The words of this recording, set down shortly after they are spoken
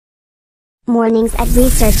Mornings at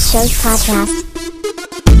Research Shows Podcast.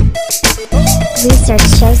 Research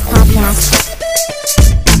Shows Podcast.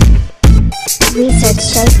 Research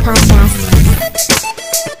Shows Podcast.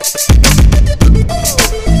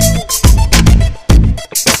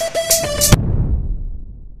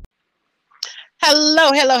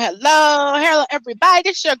 Hello, everybody.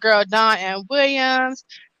 This is your girl, Dawn and Williams.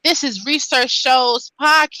 This is Research Shows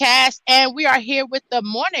Podcast, and we are here with the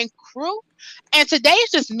morning crew. And today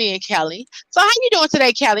it's just me and Kelly. So how you doing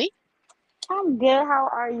today, Kelly? I'm good. How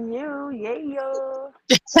are you? Yeah.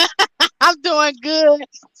 I'm doing good.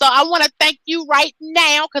 So I want to thank you right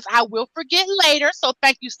now because I will forget later. So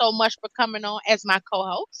thank you so much for coming on as my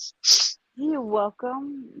co-host. You're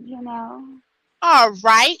welcome. All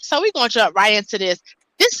right. So we're going to jump right into this.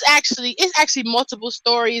 It's actually multiple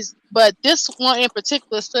stories, but this one in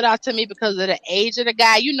particular stood out to me because of the age of the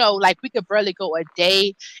guy. You know, like we could barely go a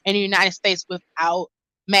day in the United States without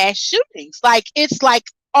mass shootings. Like it's like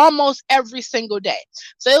almost every single day.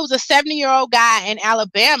 So it was a 70-year-old guy in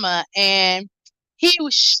Alabama, and he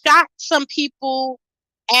shot some people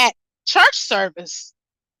at church service.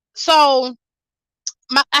 So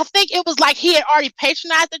I think it was like he had already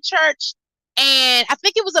patronized the church. And I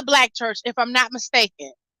think it was a black church, if I'm not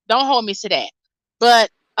mistaken. Don't hold me to that. But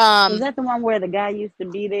is that the one where the guy used to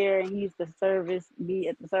be there and he used to be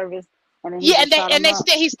at the service? And then they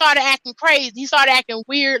said he started acting crazy. He started acting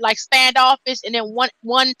weird, like standoffish. And then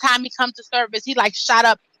one time he comes to service, he like shot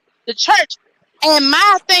up the church. And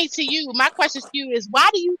my question to you is, why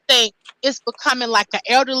do you think it's becoming like an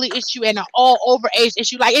elderly issue and an all over age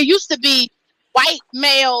issue? Like it used to be white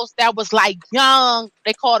males that was like young,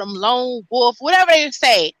 they called them lone wolf, whatever they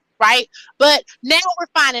say, right? But now we're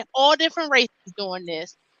finding all different races doing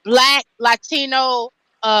this: black, Latino,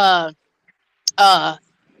 Asian,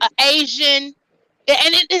 and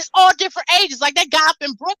it's all different ages. Like that guy up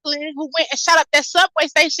in Brooklyn who went and shot up that subway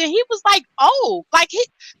station, he was like old, like he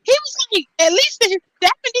was like at least in his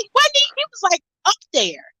 70s, wasn't he? He was like up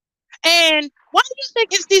there. And why do you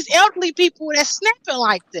think it's these elderly people that's snapping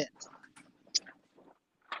like this?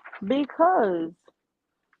 Because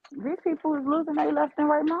these people is losing their left and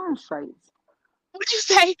right mind traits. What'd you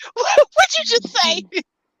say? What'd you just say?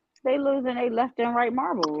 They losing their left and right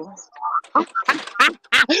marbles. Wait a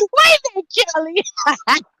minute, Kelly.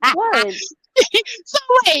 What? So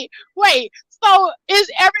wait. So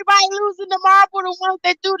is everybody losing the marble, the ones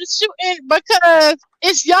that do the shooting? Because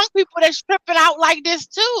it's young people that's tripping out like this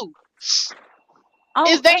too. Oh,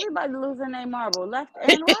 everybody losing their marble, left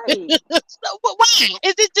and right. So why?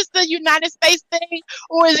 Is it just a United States thing,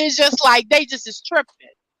 or is it just like they just is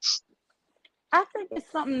tripping? I think it's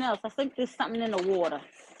something else. I think there's something in the water.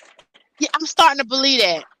 Yeah, I'm starting to believe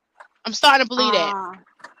that.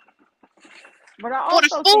 But I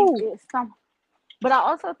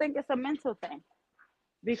also think it's a mental thing,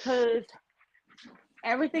 because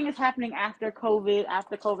everything is happening after COVID.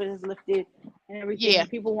 After COVID is lifted and everything, yeah.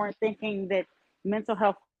 People weren't thinking that mental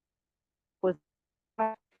health was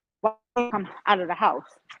come out of the house.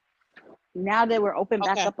 Now that we're open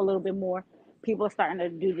back up a little bit more, people are starting to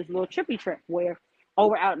do this little trippy trip where,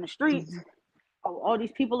 we're out in the streets, all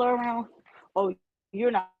these people are around, you're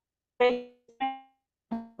not,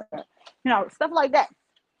 stuff like that.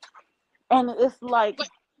 And it's like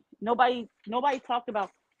nobody talked about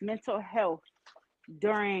mental health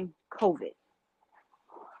during COVID.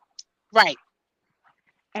 Right.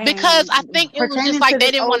 And because I think it was just like they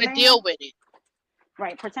didn't want to deal with it.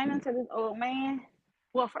 Right. Pertaining to this old man,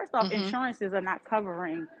 well, first off, insurances are not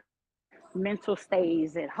covering mental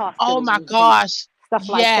stays at hospitals. Oh my gosh. Stuff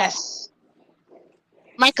like that.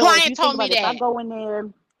 My client told me that. If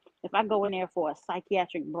I go in there for a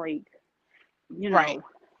psychiatric break,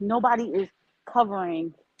 nobody is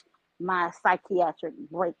covering my psychiatric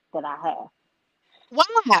break that I have.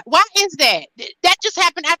 Why is that? That just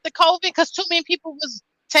happened after COVID because too many people was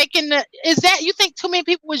taking you think too many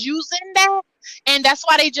people was using that and that's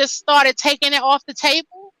why they just started taking it off the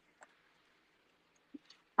table?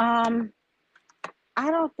 I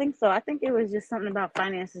don't think so. I think it was just something about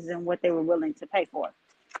finances and what they were willing to pay for.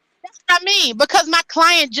 That's what I mean, because my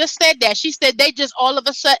client just said that. She said they just all of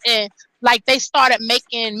a sudden, like they started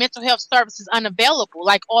making mental health services unavailable,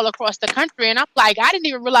 like all across the country. And I'm like, I didn't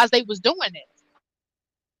even realize they was doing it.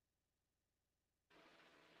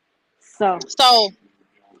 So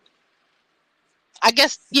I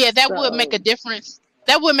guess, that would make a difference.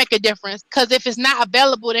 That would make a difference because if it's not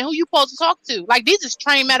available, then who you supposed to talk to? Like these is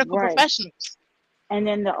trained medical professionals. And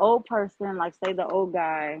then the old person, like say the old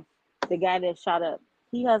guy, the guy that shot up,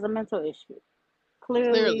 he has a mental issue.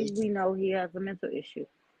 Clearly. We know he has a mental issue.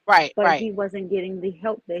 Right. But he wasn't getting the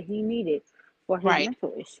help that he needed for his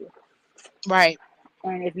mental issue. Right.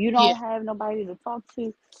 And if you Yeah. don't have nobody to talk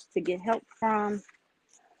to get help from,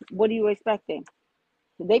 what are you expecting?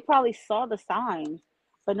 They probably saw the signs,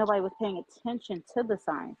 but nobody was paying attention to the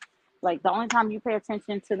signs. Like the only time you pay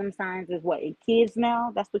attention to them signs is what, in kids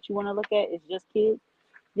now? That's what you want to look at, is just kids.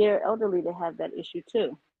 They're elderly that have that issue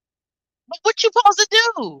too. But what you supposed to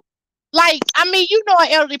do? Like, I mean, you know,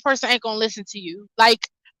 an elderly person ain't gonna listen to you. Like,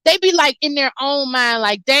 they be like in their own mind,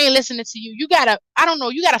 like they ain't listening to you. You gotta, I don't know,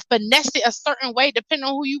 you gotta finesse it a certain way depending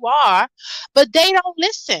on who you are, but they don't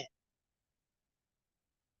listen.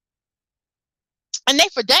 And they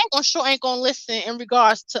for dang on sure ain't gonna listen in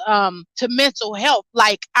regards to mental health.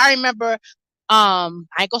 Like I remember, I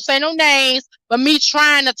ain't gonna say no names, but me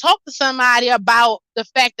trying to talk to somebody about the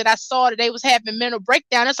fact that I saw that they was having mental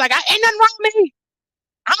breakdown. It's like, I ain't nothing wrong with me.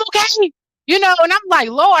 I'm okay. You know, and I'm like,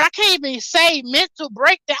 Lord, I can't even say mental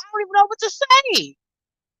breakdown. I don't even know what to say.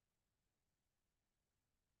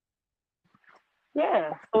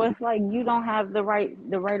 Yeah. So it's like you don't have the right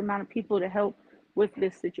amount of people to help with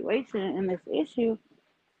this situation and this issue,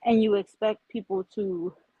 and you expect people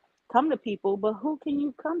to come to people, but who can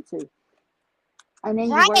you come to? And then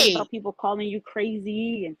you worried Right. about people calling you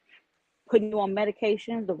crazy and putting you on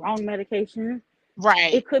medications, the wrong medications.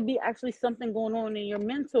 Right. It could be actually something going on in your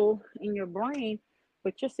mental, in your brain,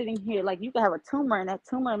 but you're sitting here like you could have a tumor and that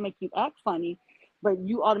tumor make you act funny, but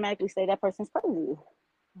you automatically say that person's crazy.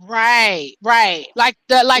 Right. Right. Like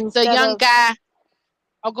the Instead young of, guy.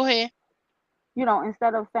 Oh, go ahead.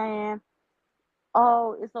 instead of saying,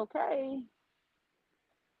 oh, it's okay,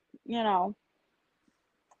 you know,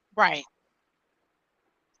 Right.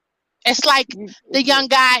 It's like the it's young just,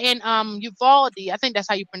 guy in Uvalde. I think that's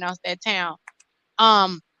how you pronounce that town.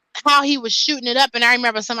 Um, how he was shooting it up, and I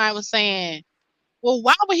remember somebody was saying, well,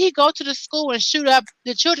 why would he go to the school and shoot up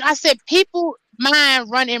the children? I said, people mind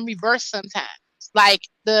run in reverse sometimes. Like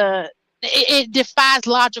it defies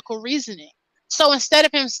logical reasoning. So instead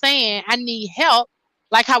of him saying, I need help,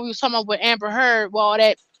 like how we was talking about with Amber Heard, well, all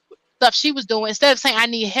that stuff she was doing, instead of saying I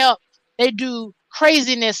need help, they do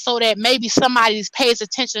craziness so that maybe somebody pays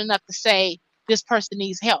attention enough to say this person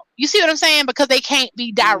needs help. You see what I'm saying? Because they can't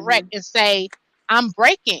be direct mm-hmm, and say I'm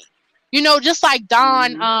breaking. You know, just like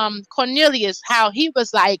Don mm-hmm, Cornelius, how he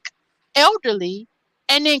was like elderly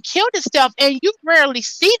and then killed himself, and you rarely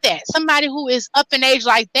see that. Somebody who is up in age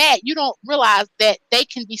like that, you don't realize that they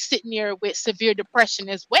can be sitting there with severe depression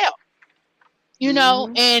as well. You know,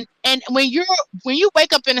 mm-hmm, and when you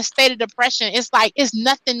wake up in a state of depression, it's like it's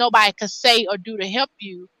nothing nobody can say or do to help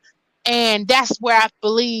you. And that's where I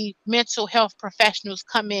believe mental health professionals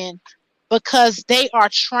come in, because they are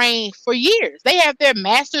trained for years. They have their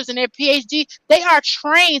masters and their PhD. They are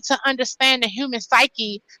trained to understand the human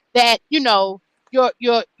psyche, that, you know,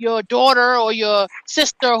 your daughter or your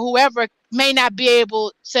sister or whoever may not be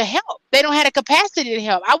able to help. They don't have the capacity to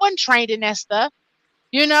help. I wasn't trained in that stuff,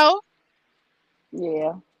 you know?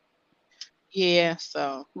 yeah. Yeah,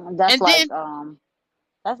 so. That's And like then um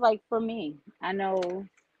that's like for me. I know,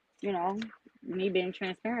 you know, me being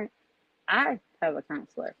transparent, I have a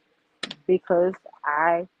counselor because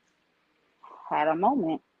I had a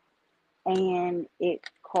moment and it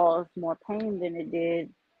caused more pain than it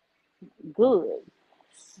did good.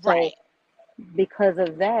 So right, because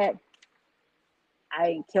of that, I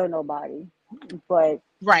didn't kill nobody. But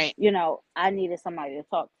right, I needed somebody to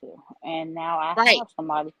talk to. And now I right. have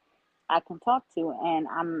somebody I can talk to. And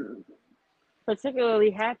I'm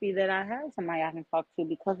particularly happy that I have somebody I can talk to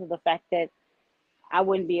because of the fact that I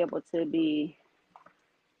wouldn't be able to be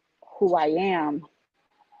who I am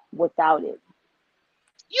without it.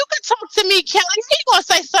 You could talk to me, Kelly. How you gonna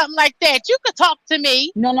say something like that? You could talk to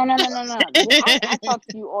me. No, no, no, no, no, no. I talk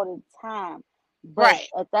to you all the time. But Right,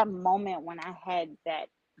 at that moment when I had that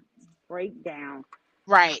breakdown,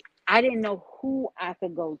 right. I didn't know who I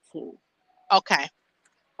could go to. Okay,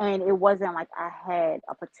 And it wasn't like I had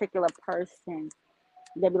a particular person.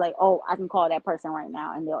 They'd be like, oh, I can call that person right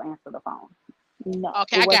now and they'll answer the phone. No,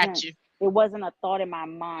 okay. I got you. it wasn't a thought in my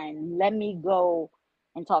mind. Let me go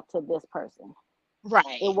and talk to this person. It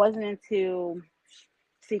Right. wasn't until,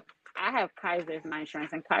 see, I have Kaiser as my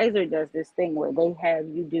insurance, and Kaiser does this thing where they have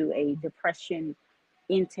you do a depression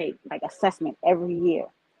intake, like assessment every year.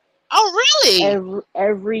 Oh, really?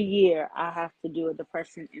 Every year I have to do a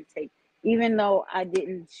depression intake. Even though I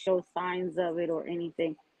didn't show signs of it or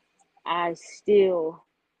anything, I still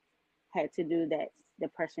had to do that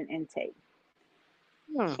depression intake.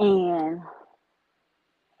 Hmm. And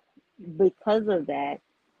because of that,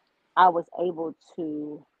 I was able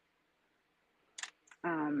to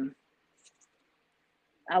um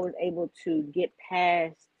get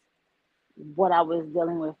past what I was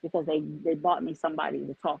dealing with because they bought me somebody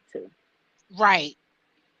to talk to. Right.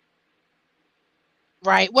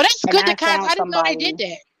 Right. Well, that's And good I to kind. found I didn't know they did somebody.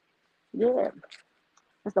 that. Yeah,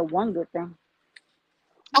 that's the one good thing.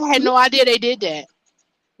 I had no idea they did that.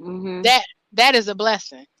 Hmm. That that is a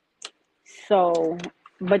blessing. So,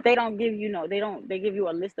 but they don't give you no. They don't. They give you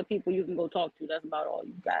a list of people you can go talk to. That's about all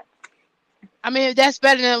you got. I mean, that's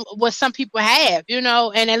better than what some people have, and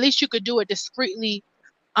at least you could do it discreetly.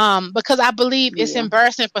 Because I believe it's Yeah.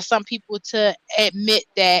 embarrassing for some people to admit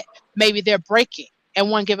that maybe they're breaking at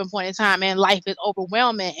one given point in time, and life is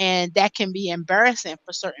overwhelming, and that can be embarrassing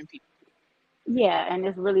for certain people. Yeah, and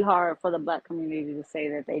it's really hard for the black community to say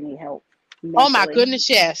that they need help Oh my mentally. goodness,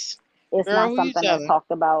 yes, It's girl, not who you something that's telling?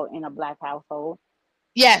 talked about in a black household.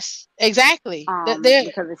 Yes, exactly. That there,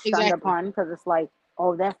 Because it's shunned exactly. upon. Because it's like,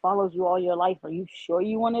 oh, that follows you all your life. Are you sure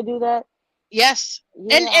you want to do that? Yes, and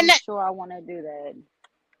Yeah, and I'm that sure I want to do that.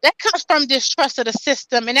 that comes from distrust of the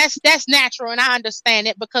system, and that's natural, and I understand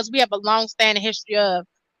it because we have a long-standing history of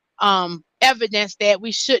evidence that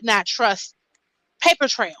we should not trust paper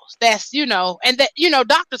trails. That's and that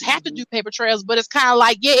doctors have to Hmm. do paper trails, but it's kind of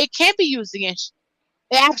like, yeah, it can be used against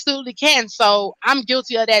you. It absolutely can. So I'm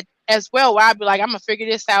guilty of that as well. Where I'd be like, I'm gonna figure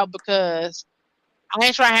this out because I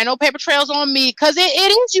ain't trying to have no paper trails on me because it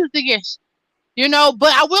is used against you.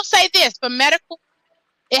 But I will say this for medical,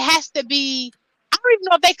 it has to be. I don't even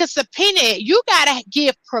know if they could subpoena it. You gotta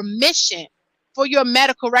give permission for your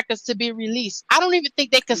medical records to be released. I don't even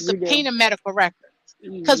think they could You do. subpoena medical records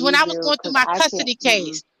because when You I was do. going through Because my I can't. custody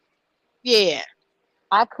case, yeah,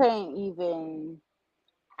 I couldn't even.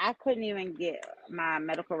 I couldn't even get my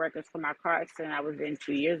medical records for my car accident I was in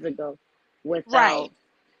 2 years ago right. without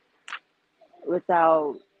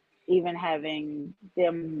without even having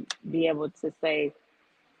them be able to say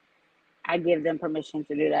I give them permission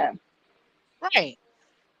to do that. Right.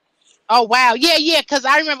 Oh wow. Yeah, yeah. Because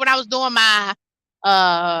I remember when I was doing my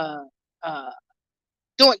uh uh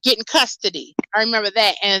doing getting custody. I remember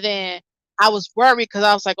that, and then I was worried because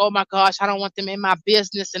I was like, oh my gosh, I don't want them in my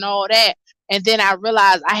business and all that. And then I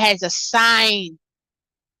realized I had to sign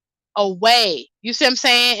away. You see what I'm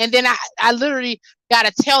saying? And then I literally got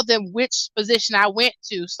to tell them which position I went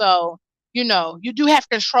to. So you do have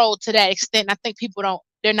control to that extent. I think people don't.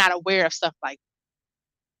 They're not aware of stuff like.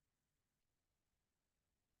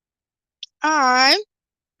 All right.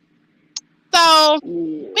 So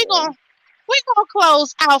we're Yeah. gonna we're gonna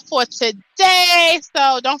close out for today.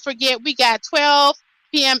 So don't forget we got 12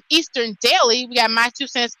 p.m. Eastern daily. We got my 2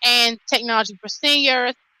 cents and technology for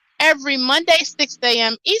seniors. Every Monday, 6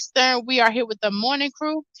 a.m. Eastern, we are here with the morning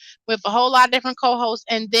crew with a whole lot of different co-hosts.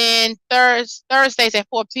 And then Thursdays at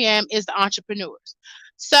 4 p.m. is the entrepreneurs.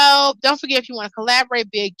 So don't forget if you want to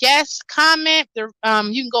collaborate, be a guest, comment. You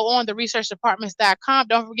can go on the researchdepartments.com.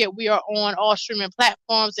 Don't forget we are on all streaming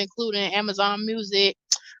platforms, including Amazon Music,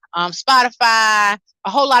 Spotify, a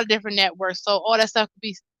whole lot of different networks. So all that stuff will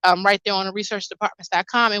be right there on the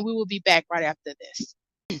researchdepartments.com, and we will be back right after this.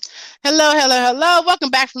 Hello, hello, hello. Welcome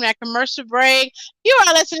back from that commercial break. You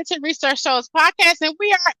are listening to Research Shows podcast, and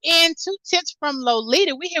we are in Two Tips from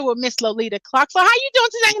Lolita. We're here with Miss Lolita Clark. So how you doing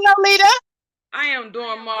today, Lolita? I am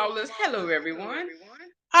doing marvelous. Hello, everyone.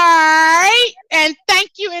 All right. And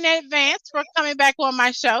thank you in advance for coming back on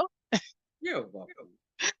my show. You're welcome.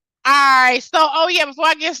 All right. So, oh yeah, before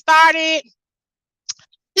I get started,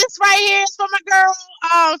 this right here is for my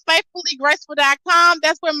girl, faithfullygraceful.com.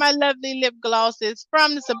 That's where my lovely lip gloss is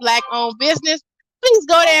from. It's a black-owned business. Please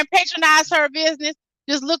go there and patronize her business.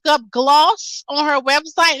 Just look up gloss on her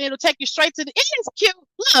website, and it'll take you straight to the. It is cute.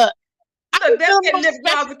 Look, Look, that's that lip special.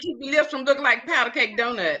 gloss to keep your lips from looking like powder cake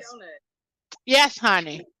donuts. Yes,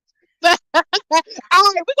 honey. All right,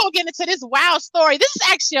 we're gonna get into this wild story. This is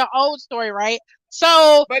actually an old story, right?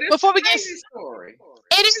 So But it's before a we get, crazy story.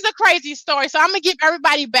 it is a crazy story. So I'm gonna give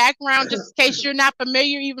everybody background just in case you're not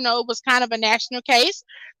familiar, even though it was kind of a national case.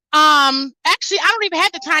 Actually, I don't even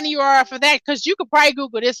have the tiny URL for that because you could probably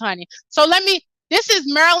Google this, honey. So This is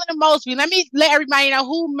Marilyn Mosby. Let me let everybody know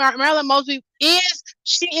who Marilyn Mosby is.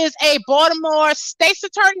 She is a Baltimore state's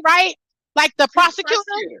attorney, right? Like the prosecutor.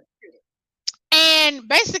 And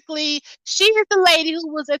basically, she is the lady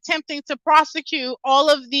who was attempting to prosecute all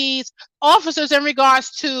of these officers in regards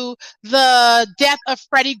to the death of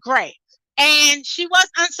Freddie Gray. And she was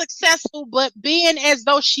unsuccessful, but being as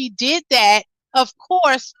though she did that, of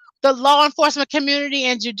course, the law enforcement community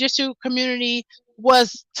and judicial community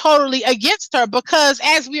was totally against her because,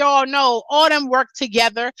 as we all know, all them work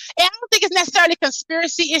together. And I don't think it's necessarily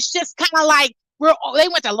conspiracy. It's just kind of like they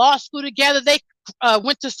went to law school together. They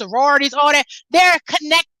went to sororities, all that. They're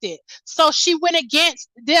connected. So she went against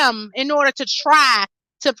them in order to try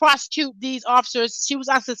to prosecute these officers. She was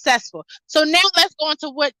unsuccessful. So now let's go into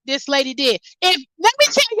what this lady did. Let me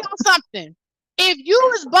tell y'all something. If you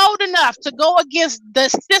was bold enough to go against the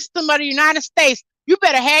system of the United States, you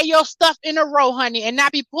better have your stuff in a row, honey, and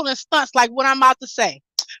not be pulling stunts like what I'm about to say.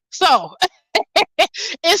 So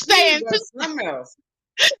it's saying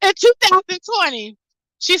in 2020,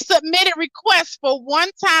 she submitted requests for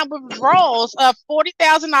one-time withdrawals of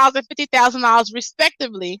 $40,000 and $50,000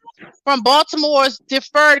 respectively from Baltimore's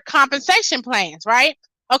deferred compensation plans, right?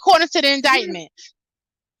 According to the indictment.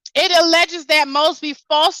 It alleges that Mosby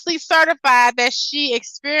falsely certified that she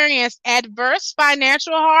experienced adverse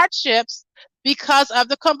financial hardships because of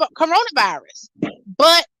the coronavirus,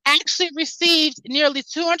 but actually received nearly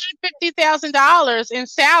 $250,000 in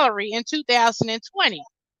salary in 2020.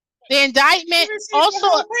 The indictment also.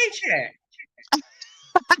 No,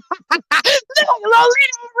 Lolita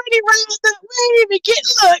already rounded up. We ain't even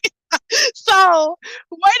look. So,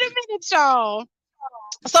 wait a minute, y'all.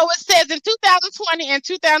 So it says in 2020 and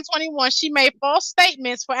 2021, she made false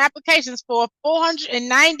statements for applications for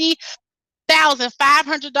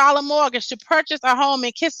 $490,500 mortgage to purchase a home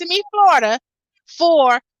in Kissimmee, Florida,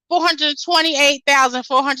 for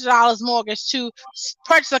 $428,400 mortgage to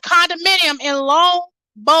purchase a condominium in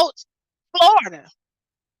Longboat, Florida.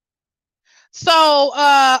 So,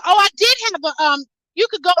 I did have you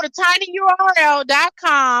could go to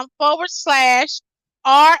tinyurl.com/RS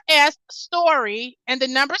story and the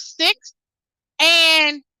number 6,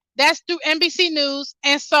 and that's through NBC News.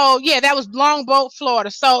 And so, yeah, that was Longboat,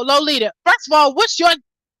 Florida. So, Lolita, first of all, we didn't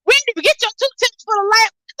even get your 2 tips for the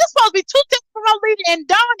last. This is supposed to be 2 tips for Lolita, and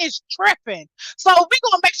Dawn is tripping. So we're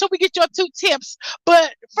gonna make sure we get your 2 tips.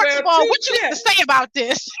 But first of all, what you have to say about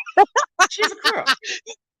this? She's a crook.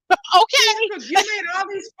 Okay. You made all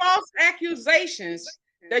these false accusations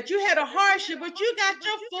that you had a hardship, but you got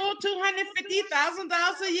your full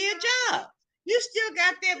 $250,000 a year job. You still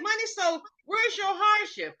got that money. So where's your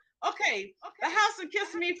hardship? Okay, the house in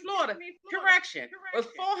Kissimmee, Florida, correction, was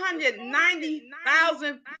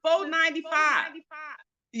 $490,495.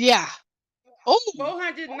 Yeah. Oh,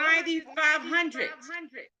 490,500.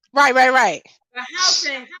 Right. The house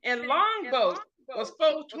in Longboat was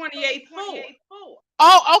 428,400.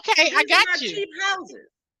 Oh, okay, I got you. Cheap houses.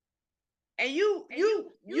 And you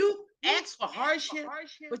asked for hardship,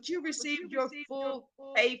 but you received your full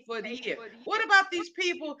pay for the year. What about these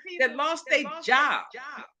people that lost their job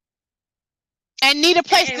and need a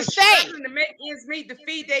place to stay, to make ends meet, to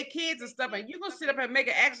feed their kids and stuff? And you're gonna sit up and make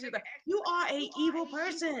an accent like you are an evil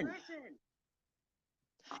person.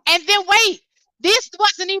 And then wait, this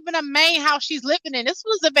wasn't even a main house she's living in. This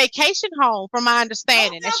was a vacation home, from my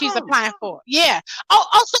understanding, that she's applying for. Yeah.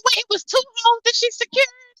 Oh, so wait, it was 2 homes that she secured?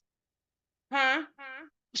 Huh?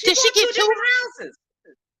 Did she get 2 houses?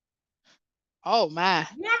 Oh my.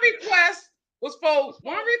 One request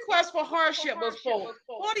for hardship was for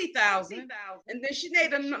 $40,000, and then she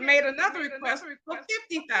made another request for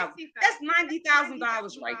 $50,000. That's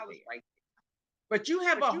 $90,000 right there. But you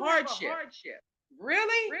have a hardship.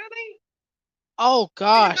 Really? Oh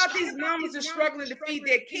gosh. Think about these mamas are struggling to feed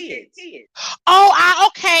their kids. Oh,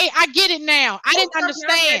 I get it now. I didn't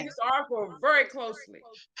understand. This article very closely.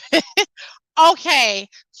 Okay,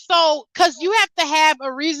 so because you have to have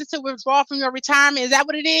a reason to withdraw from your retirement, is that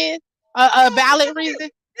what it is? A valid reason?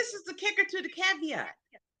 This is the kicker to the caveat.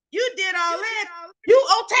 You did all that. You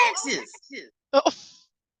owe taxes.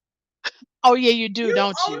 Oh yeah, you do,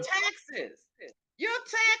 don't you? You owe taxes. Your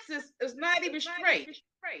taxes is not even straight.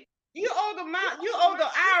 You owe the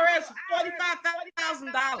IRS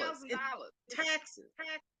 $45,000 in taxes.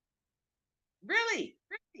 Really?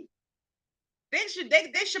 They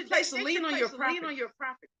should place a lien on your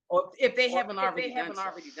property. Or if they haven't already done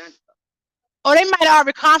so. Or they might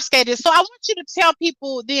already confiscated. So I want you to tell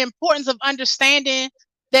people the importance of understanding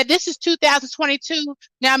that this is 2022.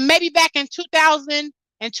 Now, maybe back in 2000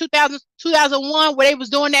 and 2001, where they was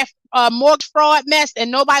doing that mortgage fraud mess and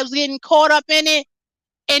nobody was getting caught up in it.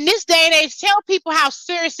 In this day and age, tell people how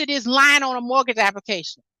serious it is lying on a mortgage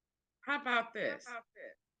application. How about this?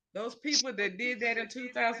 Those people that did that in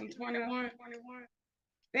 2021,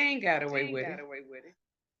 they ain't got away with it.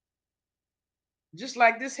 Just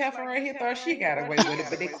like this heifer right here thought she got away with it,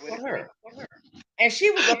 but they caught her. And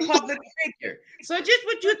she was a public figure. So just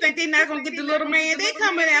what you think, they're not going to get the little man? They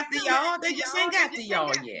coming after y'all. They just ain't got to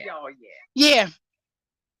y'all yet. Yeah.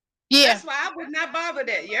 That's why I would not bother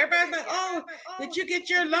that. Everybody's like, oh, did you get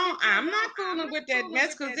your loan? I'm not fooling with that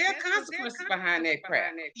mess because there are consequences behind that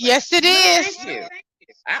crap. Yes, it is. Thank you.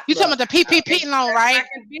 You talking about the PPP loan, right? I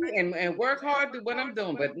can be and work hard to what I'm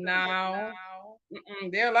doing, but no.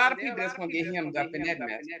 There are a lot of people that's gonna get hemmed up in that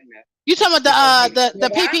mess. You talking about the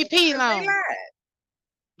PPP loan?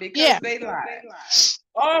 Because they lied.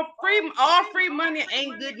 All free money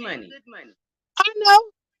ain't good money. I know.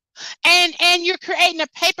 And you're creating a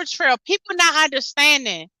paper trail. People not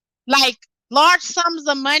understanding. Like large sums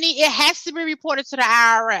of money, it has to be reported to the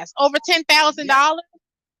IRS. Over $10,000,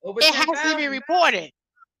 it has to be reported.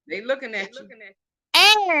 They looking at you.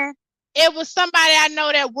 And it was somebody I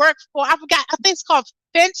know that worked for, I think it's called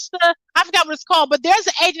Finster. I forgot what it's called, but there's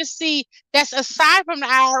an agency that's aside from the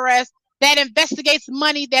IRS that investigates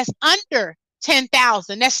money that's under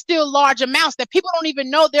 10,000. That's still large amounts that people don't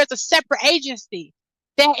even know there's a separate agency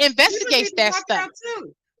that investigates that stuff.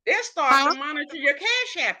 They're starting to monitor your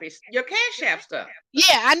Cash App stuff.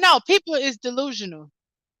 Yeah, I know. People is delusional.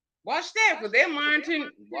 Watch that, because they're monitoring.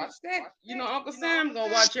 Watch that. You know, Uncle Sam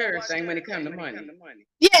gonna watch everything when it comes to money.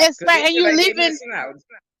 Yeah, it's right. And you're leaving.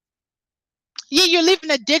 Yeah, you're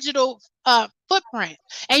leaving a digital footprint,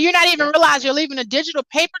 and you're not even realize you're leaving a digital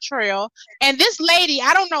paper trail. And this lady,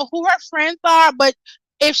 I don't know who her friends are, but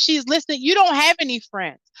if she's listening, you don't have any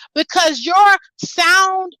friends, because your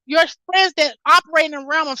friends that operate in the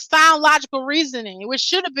realm of sound logical reasoning, which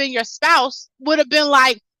should have been your spouse, would have been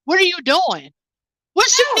like, "What are you doing?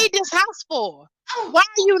 What you need this house for? Why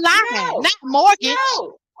are you lying? Not mortgage."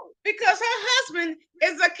 No, because her husband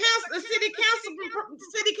is a city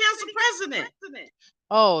council president.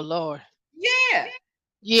 Oh Lord. Yeah.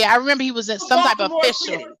 Yeah, I remember he was in some type of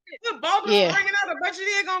official. Baltimore bringing out a bunch of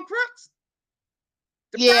daggone crooks.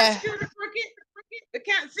 The prosecutor crooked. The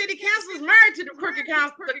city council is married to the crooked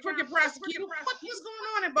prosecutor. What is going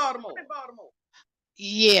on in Baltimore?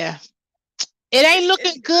 Yeah. It ain't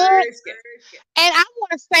looking good. And I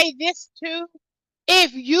want to say this too.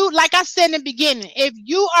 If you, like I said in the beginning, if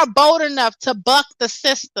you are bold enough to buck the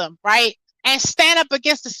system, right, and stand up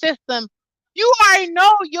against the system, you already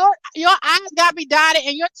know your I's gotta be dotted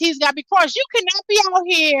and your T's gotta be crossed. You cannot be out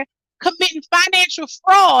here committing financial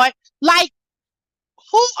fraud. Like,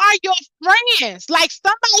 who are your friends? Like,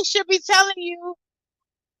 somebody should be telling you,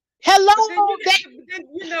 hello. Then,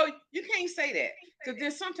 you know, you can't say that, because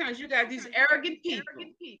then sometimes you got these arrogant people.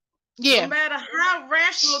 Yeah. No matter how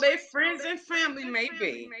rational their friends and family may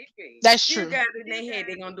be, that's true. You got it in their head,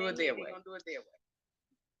 they're gonna do it their way.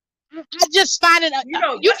 I just find it.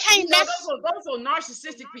 You can't mess. Those are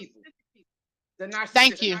narcissistic people. The narcissistic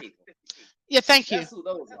Thank you. people. Yeah, thank you. That's who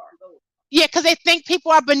those are. Yeah, because they think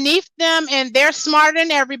people are beneath them and they're smarter than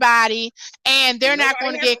everybody, and they're not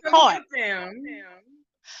going to get caught.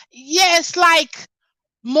 Yeah, it's like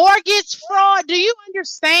mortgage fraud. Do you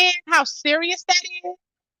understand how serious that is?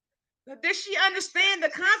 But did she understand the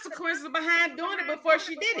consequences behind doing it before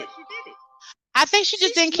she did it? I think she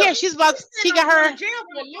just didn't care. She got her in jail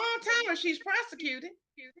for a long time and she's prosecuted.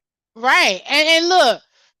 Right. And look,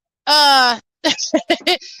 I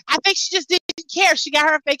think she just didn't care. She got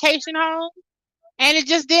her vacation home and it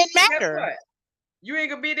just didn't matter. You ain't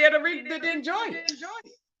gonna be there to enjoy it.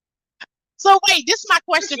 So wait, this is my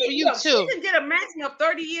question for you too. She can get a maximum of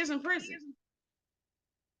 30 years in prison.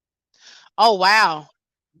 Oh wow.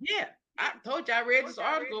 Yeah, I told you I read this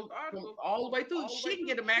article all the way through. She can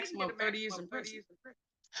get a maximum of 30 years in prison.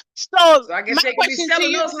 So I guess they can be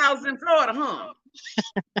selling those houses in Florida, huh?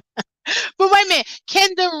 But wait a minute,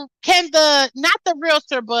 can the not the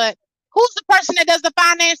realtor, but who's the person that does the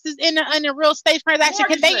finances in the real estate transaction?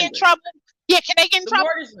 Can they get in trouble? Yeah, can they get in trouble?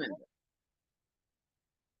 Mortgage lender.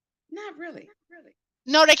 Not really.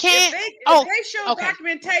 No, they can't. If they show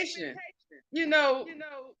documentation, you know.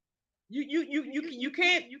 You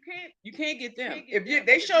can't get them. If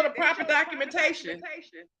they show the proper documentation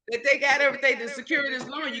that they got everything to secure this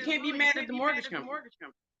loan, you can't be mad at the mortgage company.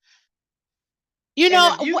 You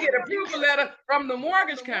know, if you get a approval letter from the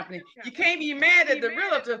mortgage company, you can't be mad at the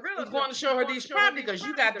realtor who's going to show her these property, because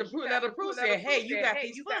you got the letter of proof saying, hey, you got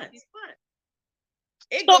these funds.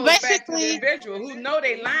 It goes back to the individual who know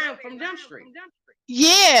they lying from Jump Street.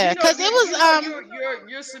 Yeah, because it was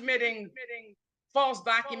you're submitting false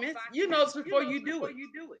documents. You know this before you do it.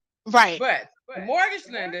 Right. But the mortgage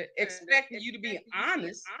lender expecting you to be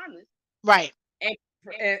honest. Right.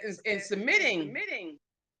 And submitting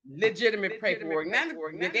legitimate paperwork. Now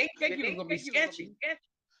they think you're gonna be sketchy.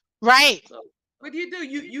 Right. So what do?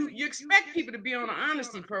 You expect people to be on an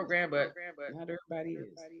honesty program, but not everybody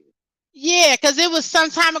is. Yeah, because it was some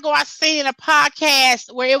time ago I seen a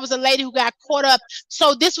podcast where it was a lady who got caught up.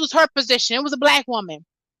 So this was her position. It was a black woman.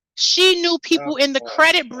 She knew people in the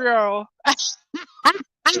credit bureau. Of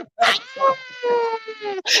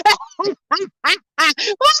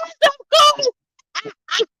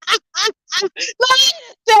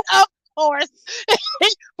course.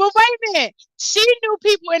 But wait a minute. She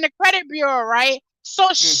people in the credit bureau, right? So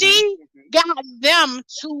she got them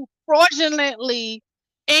to fraudulently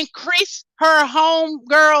increase her home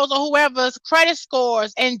girls or whoever's credit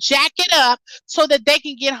scores and jack it up so that they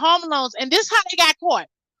can get home loans. And this is how they got caught.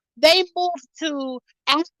 They moved to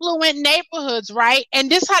affluent neighborhoods, right?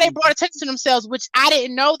 And this is how they brought attention to themselves, which I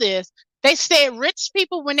didn't know this. They said rich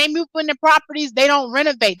people, when they move into properties, they don't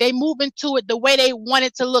renovate. They move into it the way they want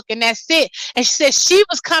it to look, and that's it. And she said she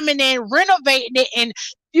was coming in, renovating it, and,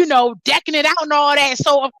 you know, decking it out and all that.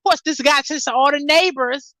 So, of course, this got to all the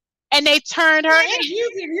neighbors, and they turned her in.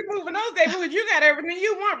 You moving those neighborhoods, you got everything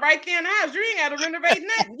you want right there in the house. You ain't got to renovate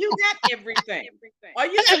nothing. You got everything. All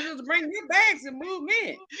you got to do is bring your bags and move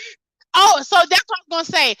in. Oh, so that's what I was going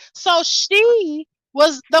to say. So she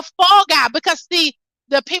was the fall guy because, see,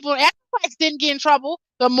 the people at the price didn't get in trouble.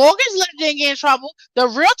 The mortgage lender didn't get in trouble. The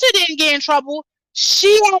realtor didn't get in trouble.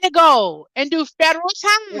 She had to go and do federal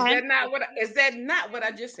time. Is that not what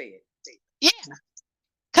I just said? Yeah.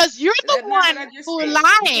 Because you're the one who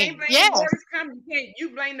lying. Yes. You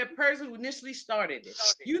blame the person who initially started it.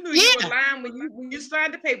 You knew you were lying when you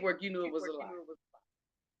signed the paperwork. You knew it was a lie.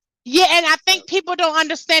 Yeah, and I think people don't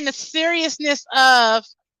understand the seriousness of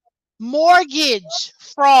mortgage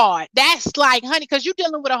fraud. That's like, honey, because you're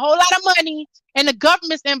dealing with a whole lot of money, and the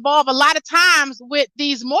government's involved a lot of times with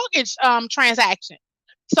these mortgage transactions.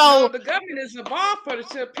 So the government is involved for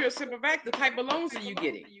the pure simple fact the type of loans that you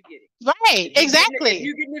getting. Right, exactly. If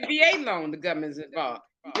you get the VA loan, the government's involved.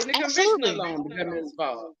 In the conventional loan, the government is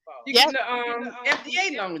involved. You get the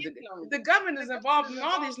FDA loan, the government is involved in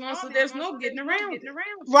all these loans, so there's no getting around it.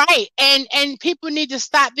 Right, and people need to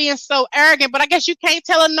stop being so arrogant. But I guess you can't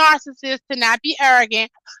tell a narcissist to not be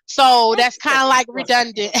arrogant. So that's kind of like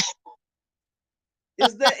redundant.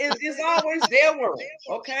 It's always their world,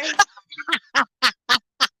 okay?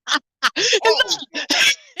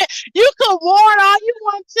 You could warn all you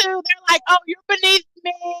want to. They're like, oh, you're beneath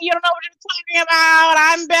me. You don't know what you're talking about.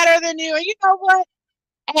 I'm better than you. And you know what?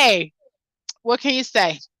 Hey, what can you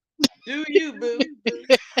say? Do you, boo?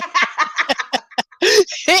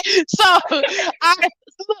 So,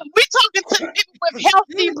 we talking to people with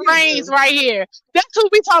healthy brains right here. That's who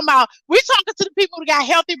we talking about. We talking to the people who got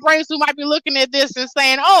healthy brains who might be looking at this and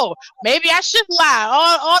saying, oh, maybe I should lie.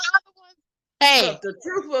 All the other ones. Hey, look, the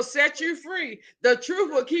truth will set you free. The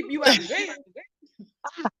truth will keep you out of jail.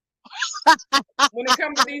 When it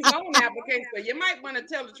comes to these loan applications, so you might want to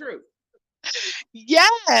tell the truth.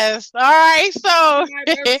 Yes. All right. So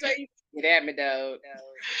get at me, dog.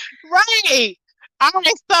 Right. All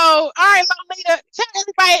right. So, all right, Lolita. Tell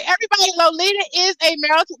everybody, Lolita is a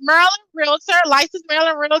Maryland realtor, licensed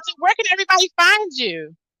Maryland realtor. Where can everybody find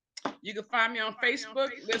you? You can find me on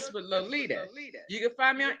Facebook, List with Lolita. You can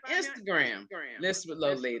find me on Instagram, List with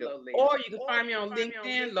Lolita. Or you can find me on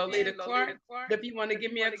LinkedIn, Lolita Clark. If you want to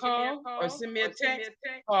give me a call or send me a text,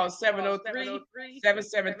 call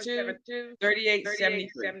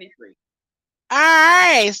 703-772-3873. All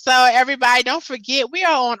right. So everybody, don't forget, we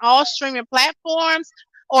are on all streaming platforms,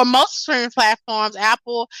 or most streaming platforms,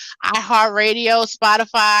 Apple, iHeartRadio,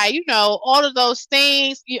 Spotify, you know, all of those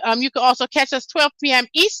things. You can also catch us 12 p.m.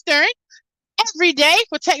 Eastern every day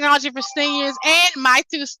for Technology for Seniors and My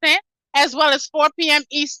Two Cents, as well as 4 p.m.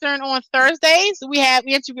 Eastern on Thursdays. We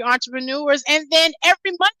interview entrepreneurs. And then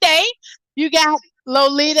every Monday, you got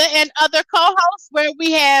Lolita and other co-hosts where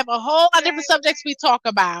we have a whole lot of different subjects we talk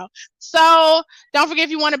about. So don't forget,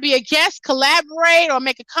 if you want to be a guest, collaborate, or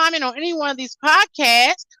make a comment on any one of these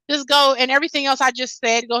podcasts, just go, and everything else I just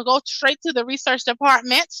said, go straight to the research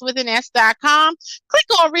departments within S.com. Click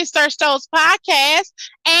on Research Those Podcasts,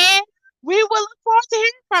 and we will look forward to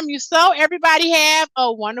hearing from you. So everybody have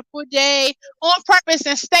a wonderful day on purpose,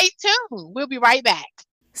 and stay tuned. We'll be right back.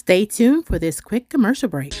 Stay tuned for this quick commercial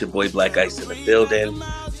break. It's your boy Black Ice in the building.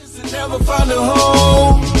 Never found a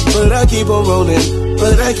home, but I keep on rolling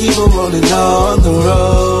on the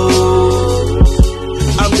road.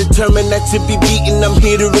 I'm determined not to be beaten, I'm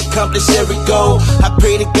here to accomplish every goal. I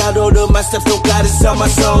pray to God, all of my stuff, don't gotta sell my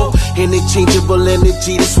soul. Interchangeable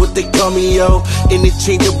energy, that's what they call me, yo.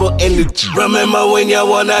 Interchangeable energy. Remember when y'all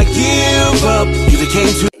wanna give up, you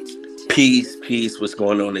came to. Peace, what's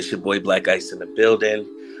going on? It's your boy Black Ice in the building.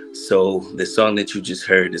 So the song that you just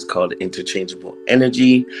heard is called Interchangeable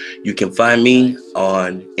Energy. You can find me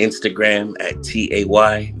on Instagram at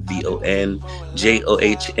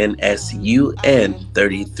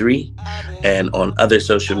TAYVONJOHNSUN33 and on other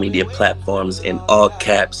social media platforms in all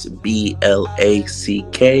caps BLACKI.C.E.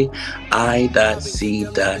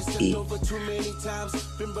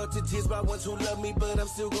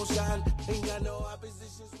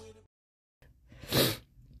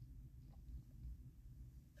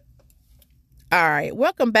 All right,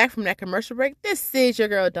 welcome back from that commercial break. This is your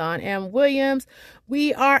girl, Dawn M. Williams.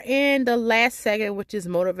 We are in the last segment, which is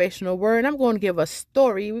motivational word. I'm going to give a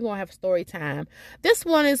story. We're going to have story time. This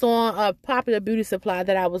one is on a popular beauty supply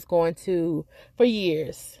that I was going to for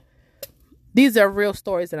years. These are real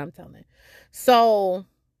stories that I'm telling. So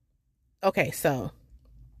I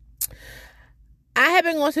have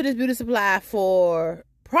been going to this beauty supply for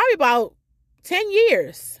probably about 10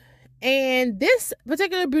 years. And this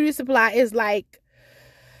particular beauty supply is like,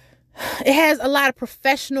 it has a lot of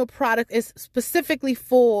professional product. It's specifically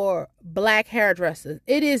for black hairdressers.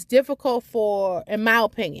 It is difficult for, in my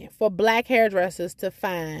opinion, for black hairdressers to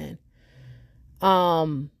find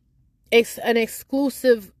an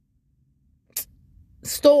exclusive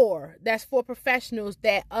store that's for professionals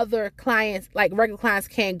that other clients, like regular clients,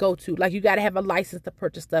 can't go to. Like, you got to have a license to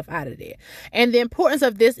purchase stuff out of there. And the importance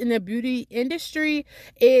of this in the beauty industry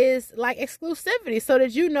is like exclusivity, so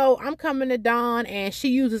that, you know, I'm coming to Dawn and she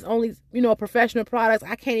uses only, you know, professional products.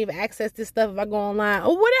 I can't even access this stuff if I go online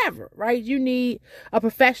or whatever, right? You need a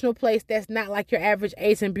professional place that's not like your average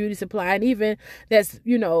Ace and Beauty Supply, and even that's,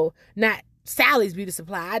 you know, not Sally's Beauty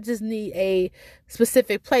Supply. I just need a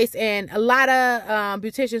specific place. And a lot of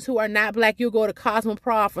beauticians who are not black, you'll go to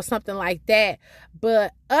Cosmoprof or something like that.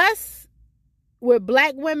 But us, with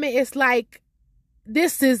black women, it's like,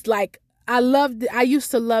 this is like, I used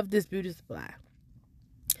to love this beauty supply.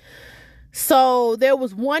 So there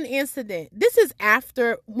was one incident. This is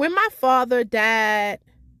after, when my father died,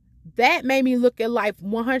 that made me look at life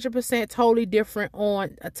 100% totally different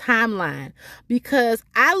on a timeline, because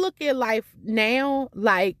I look at life now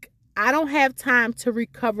like I don't have time to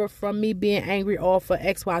recover from me being angry off of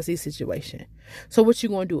XYZ situation. So what you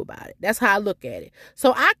gonna do about it? That's how I look at it.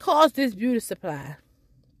 So I caused this beauty supply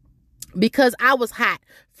because I was hot.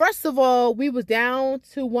 First of all, we was down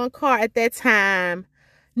to one car at that time.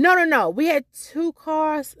 No. We had two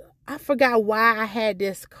cars. I forgot why I had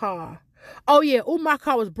this car. Oh yeah, my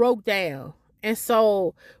car was broke down. And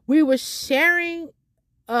so we were sharing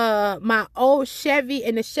my old Chevy,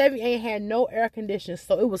 and the Chevy ain't had no air conditioning.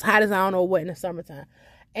 So it was hot as I don't know what in the summertime.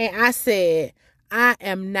 And I said, I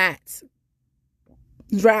am not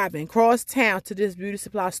driving cross town to this beauty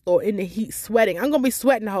supply store in the heat sweating. I'm going to be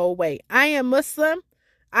sweating the whole way. I am Muslim.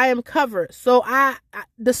 I am covered. So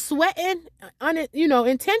the sweating,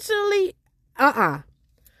 intentionally,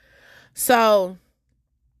 So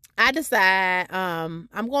I decide I'm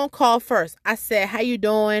going to call first. I said, how you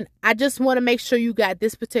doing? I just want to make sure you got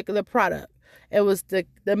this particular product. It was the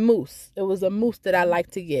mousse. It was a mousse that I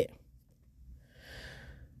like to get.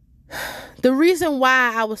 The reason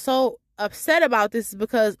why I was so upset about this is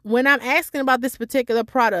because when I'm asking about this particular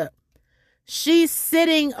product, she's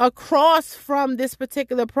sitting across from this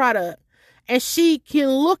particular product, and she can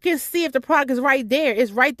look and see if the product is right there.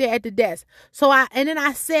 It's right there at the desk. Then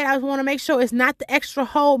I said, I want to make sure it's not the extra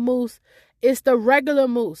hold mousse. It's the regular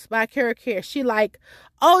mousse by Care. She like,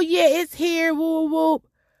 oh yeah, it's here. Woo woo.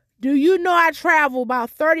 Do you know I travel about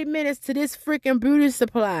 30 minutes to this freaking beauty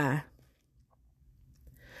supply?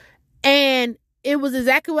 And it was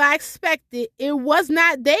exactly what I expected. It was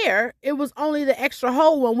not there. It was only the extra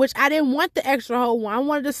hold one, which I didn't want the extra hold one. I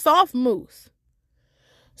wanted the soft mousse.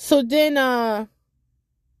 So then I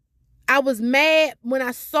was mad when I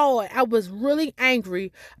saw it. I was really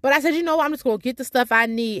angry. But I said, you know what? I'm just going to get the stuff I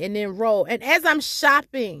need and then roll. And as I'm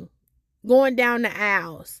shopping, going down the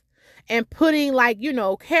aisles and putting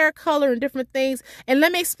hair color and different things. And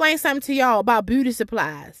let me explain something to y'all about beauty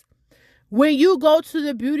supplies. When you go to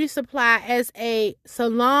the beauty supply as a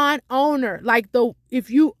salon owner, if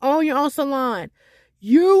you own your own salon,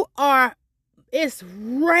 it's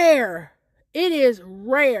rare. It is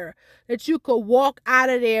rare that you could walk out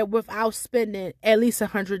of there without spending at least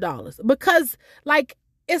 $100, because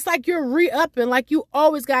it's like you're re-upping. You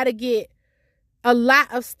always got to get a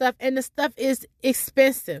lot of stuff, and the stuff is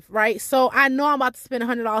expensive, right? So I know I'm about to spend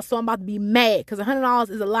 $100, so I'm about to be mad because $100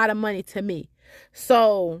 is a lot of money to me.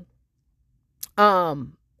 So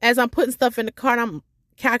as I'm putting stuff in the cart, I'm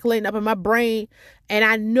calculating up in my brain, and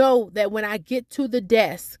I know that when I get to the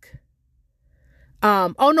desk,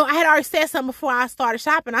 I had already said something before I started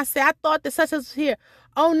shopping. I said, I thought that such as was here.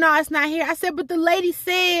 Oh no, it's not here. I said, but the lady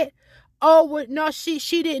said, oh, well, no, she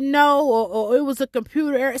didn't know, or it was a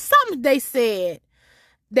computer error. Something they said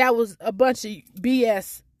that was a bunch of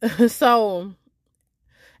BS. So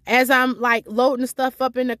as I'm loading the stuff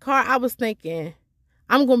up in the car, I was thinking,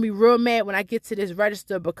 I'm going to be real mad when I get to this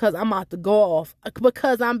register, because I'm about to go off,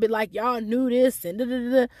 because I'm be like, y'all knew this and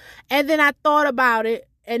da-da-da-da. And then I thought about it.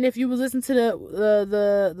 And if you was listening to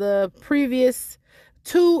the previous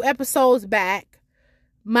 2 episodes back,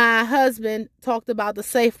 my husband talked about the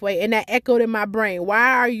Safeway, and that echoed in my brain.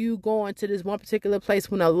 Why are you going to this one particular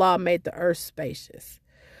place when Allah made the earth spacious?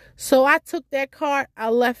 So I took that cart, I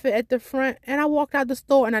left it at the front, and I walked out the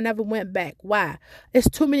store, and I never went back. Why? It's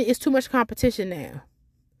too much competition now.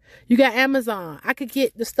 You got Amazon. I could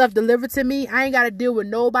get the stuff delivered to me. I ain't got to deal with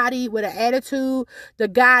nobody with an attitude. The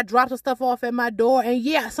guy drops the stuff off at my door. And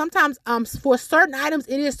yeah, sometimes for certain items,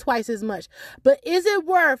 it is twice as much. But is it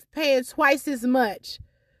worth paying twice as much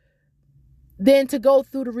than to go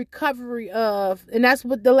through the recovery of, and that's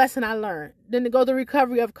what the lesson I learned, then to go through the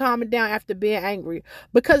recovery of calming down after being angry?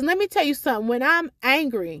 Because let me tell you something, when I'm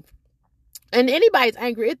angry, and anybody's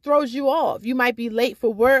angry, it throws you off. You might be late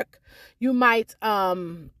for work. You might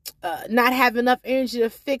not have enough energy to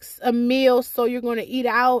fix a meal, so you're going to eat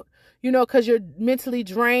out, because you're mentally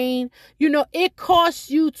drained. It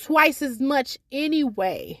costs you twice as much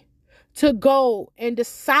anyway to go and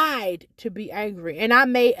decide to be angry. And I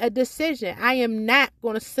made a decision. I am not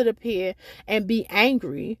going to sit up here and be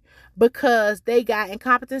angry because they got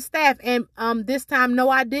incompetent staff. And this time, no,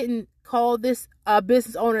 I didn't call this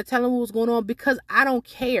business owner, tell him what was going on, because I don't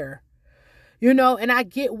care. And I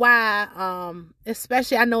get why,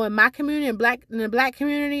 especially I know in my community, in the black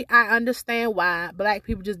community, I understand why black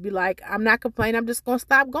people just be like, I'm not complaining, I'm just going to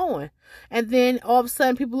stop going. And then all of a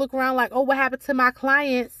sudden people look around like, oh, what happened to my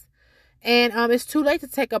clients? And it's too late to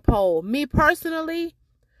take a poll. Me personally,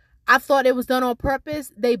 I thought it was done on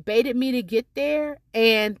purpose. They baited me to get there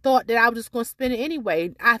and thought that I was just going to spend it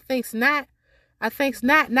anyway. I think's not. Not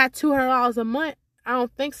 $200 a month. I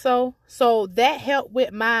don't think so. So that helped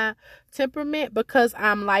with my temperament, because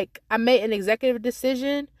I made an executive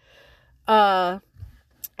decision. After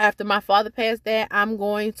my father passed, that I'm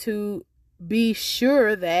going to be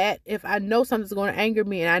sure that if I know something's going to anger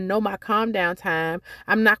me and I know my calm down time,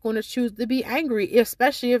 I'm not going to choose to be angry,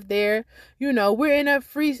 especially if they're, we're in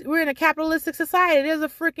a capitalistic society. There's a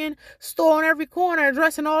freaking store on every corner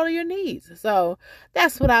addressing all of your needs. So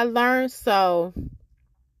that's what I learned. So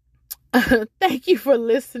thank you for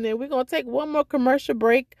listening. We're going to take one more commercial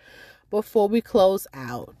break before we close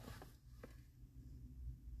out.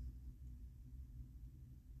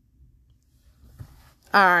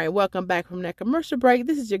 All right, welcome back from that commercial break.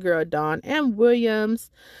 This is your girl, Dawn M.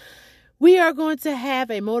 Williams. We are going to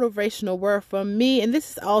have a motivational word from me, and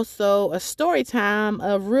this is also a story time,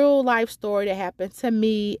 a real life story that happened to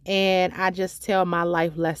me, and I just tell my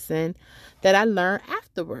life lesson that I learned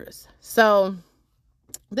afterwards. So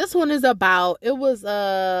this one is it was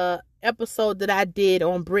a episode that I did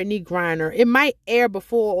on Brittany Griner. It might air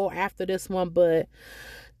before or after this one, but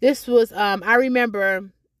this was, I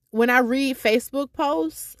remember when I read Facebook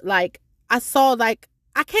posts, I saw, I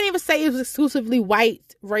can't even say it was exclusively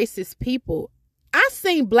white racist people. I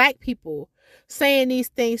seen black people saying these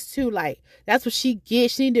things too, that's what she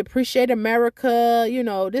gets. She need to appreciate America,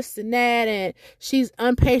 this and that, and she's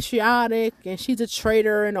unpatriotic and she's a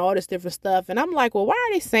traitor and all this different stuff. And I'm like, well, why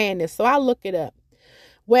are they saying this? So I look it up.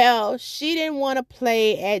 Well, she didn't want to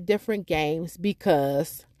play at different games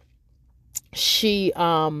because she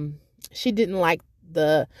didn't like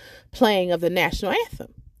the playing of the national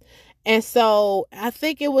anthem. And so I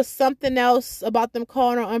think it was something else about them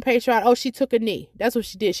calling her unpatriotic. Oh, she took a knee. That's what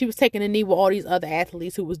she did. She was taking a knee with all these other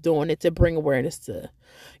athletes who was doing it to bring awareness to,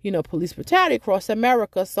 police brutality across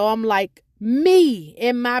America. So I'm like, me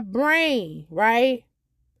in my brain, right?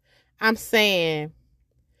 I'm saying,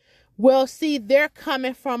 well, see, they're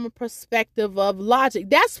coming from a perspective of logic.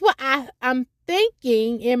 That's what I'm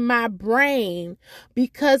thinking in my brain,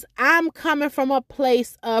 because I'm coming from a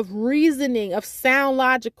place of reasoning, of sound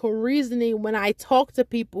logical reasoning when I talk to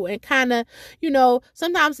people, and kind of,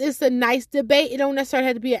 sometimes it's a nice debate. It don't necessarily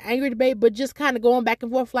have to be an angry debate, but just kind of going back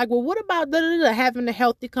and forth like, well, what about having a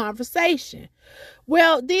healthy conversation?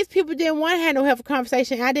 Well, these people didn't want to have no healthy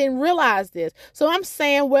conversation. I didn't realize this. So I'm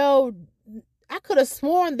saying, well, I could have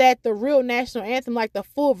sworn that the real national anthem, the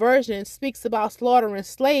full version, speaks about slaughtering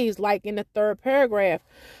slaves, in the third paragraph.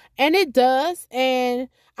 And it does. And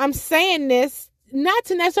I'm saying this not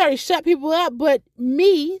to necessarily shut people up, but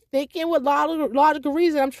me thinking with logical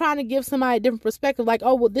reason, I'm trying to give somebody a different perspective.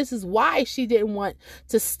 Oh, well, this is why she didn't want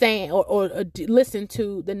to stand or listen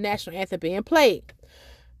to the national anthem being played.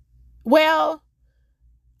 Well,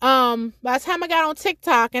 by the time I got on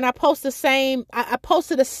TikTok and I posted I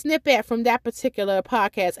posted a snippet from that particular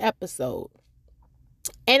podcast episode.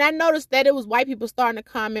 And I noticed that it was white people starting to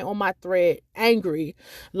comment on my thread angry.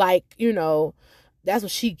 That's what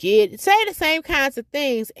she get. Saying the same kinds of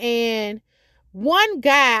things. And one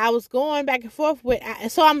guy I was going back and forth with,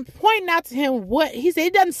 so I'm pointing out to him what he said.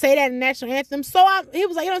 It doesn't say that in the national anthem. So he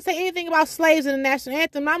was like, "You don't say anything about slaves in the national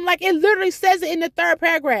anthem." And I'm like, "It literally says it in the third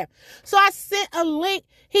paragraph." So I sent a link.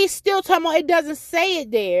 He's still talking about it doesn't say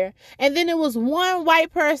it there. And then it was one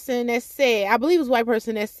white person that said, I believe it was a white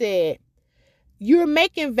person that said, "You're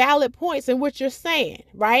making valid points in what you're saying,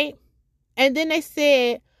 right?" And then they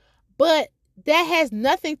said, "But that has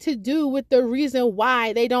nothing to do with the reason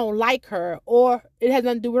why they don't like her, or it has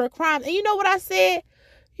nothing to do with her crimes." And you know what I said?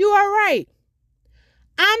 You are right.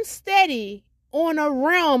 I'm steady on a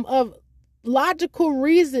realm of logical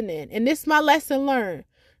reasoning, and this is my lesson learned,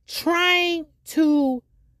 trying to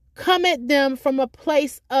come at them from a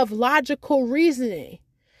place of logical reasoning.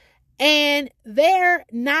 And they're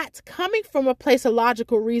not coming from a place of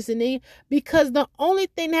logical reasoning, because the only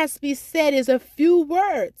thing that has to be said is a few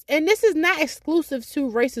words. And this is not exclusive to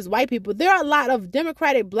racist white people. There are a lot of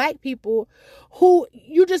Democratic black people who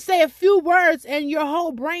you just say a few words and your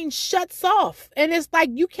whole brain shuts off. And it's like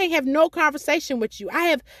you can't have no conversation with you. I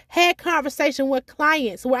have had conversation with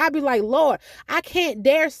clients where I'd be like, "Lord, I can't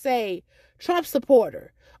dare say Trump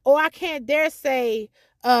supporter," or I can't dare say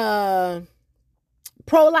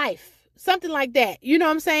pro-life, something like that. You know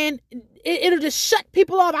what I'm saying? It'll just shut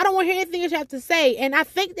people off. I don't want to hear anything you have to say. And I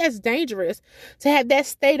think that's dangerous, to have that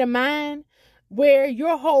state of mind where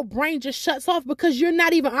your whole brain just shuts off because you're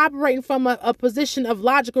not even operating from a position of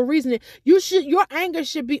logical reasoning. Your anger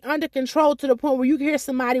should be under control to the point where you can hear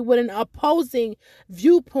somebody with an opposing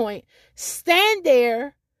viewpoint, stand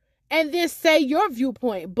there and then say your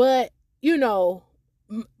viewpoint. But, you know,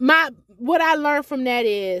 what I learned from that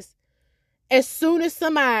is, as soon as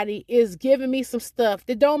somebody is giving me some stuff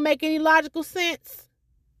that don't make any logical sense,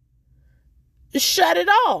 shut it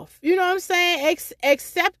off. You know what I'm saying?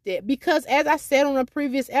 Accept it. Because as I said on a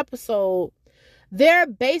previous episode, they're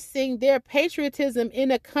basing their patriotism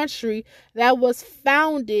in a country that was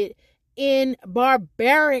founded in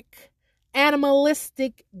barbaric,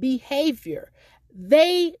 animalistic behavior.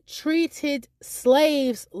 They treated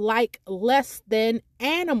slaves like less than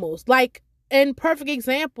animals. Like, in perfect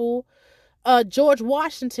example, George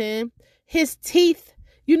Washington, his teeth,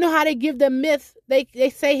 you know how they give the myth, they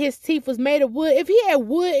say his teeth was made of wood. If he had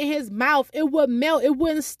wood in his mouth, it would melt, it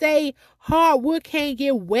wouldn't stay hard. Wood can't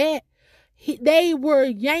get wet. They were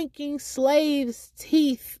yanking slaves'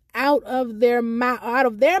 teeth out of their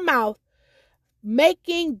mouth,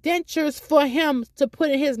 making dentures for him to put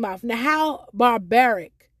in his mouth. Now, how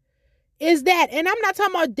barbaric is that? And I'm not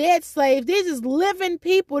talking about dead slaves. These is living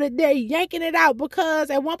people that they're yanking it out,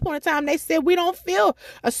 because at one point in time they said we don't feel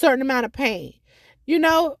a certain amount of pain. You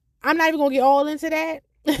know, I'm not even going to get all into that.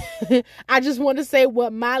 I just want to say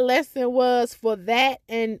what my lesson was for that,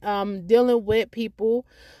 and dealing with people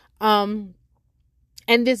and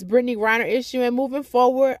this Brittany Griner issue. And moving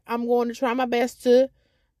forward, I'm going to try my best to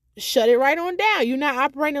shut it right on down. You're not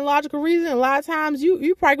operating in logical reason. A lot of times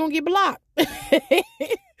you probably going to get blocked.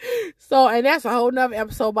 So, and that's a whole nother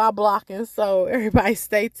episode about blocking. So everybody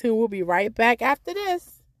stay tuned. We'll be right back after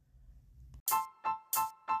this.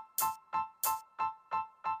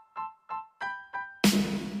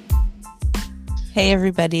 Hey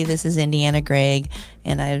everybody, this is Indiana Gregg,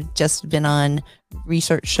 and I've just been on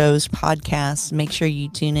Research Show's podcast. Make sure you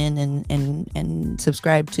tune in and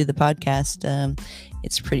subscribe to the podcast.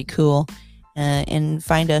 It's pretty cool. And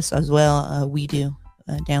find us as well. We do.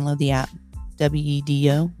 Download the app.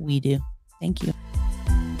 WEDO, we do. Thank you.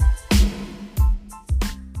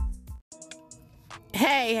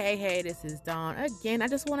 Hey, this is Dawn. Again, I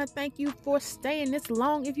just want to thank you for staying this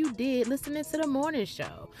long, if you did, listening to the morning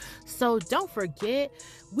show. So don't forget,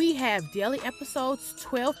 we have daily episodes,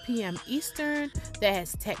 12 p.m. Eastern, that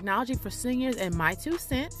has technology for seniors and my 2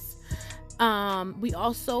 cents. We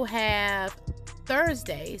also have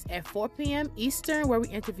Thursdays at 4 p.m. Eastern, where we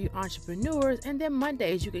interview entrepreneurs, and then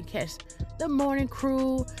Mondays you can catch the morning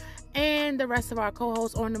crew and the rest of our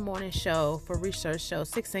co-hosts on the morning show for Research Show,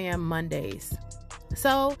 6 a.m. Mondays.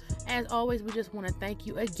 So, as always, we just want to thank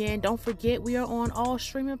you again. Don't forget, we are on all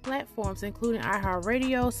streaming platforms, including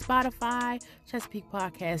iHeartRadio, Spotify, Chesapeake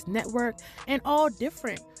Podcast Network, and all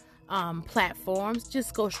different platforms.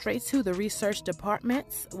 Just go straight to the research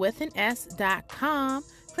departments with an S.com.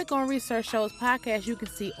 Click on Research Show's podcast. You can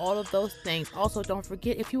see all of those things. Also, don't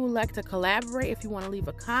forget, if you would like to collaborate, if you want to leave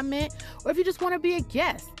a comment, or if you just want to be a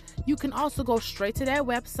guest, you can also go straight to that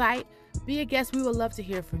website. Be a guest. We would love to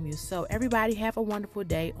hear from you. So everybody have a wonderful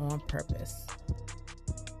day on purpose.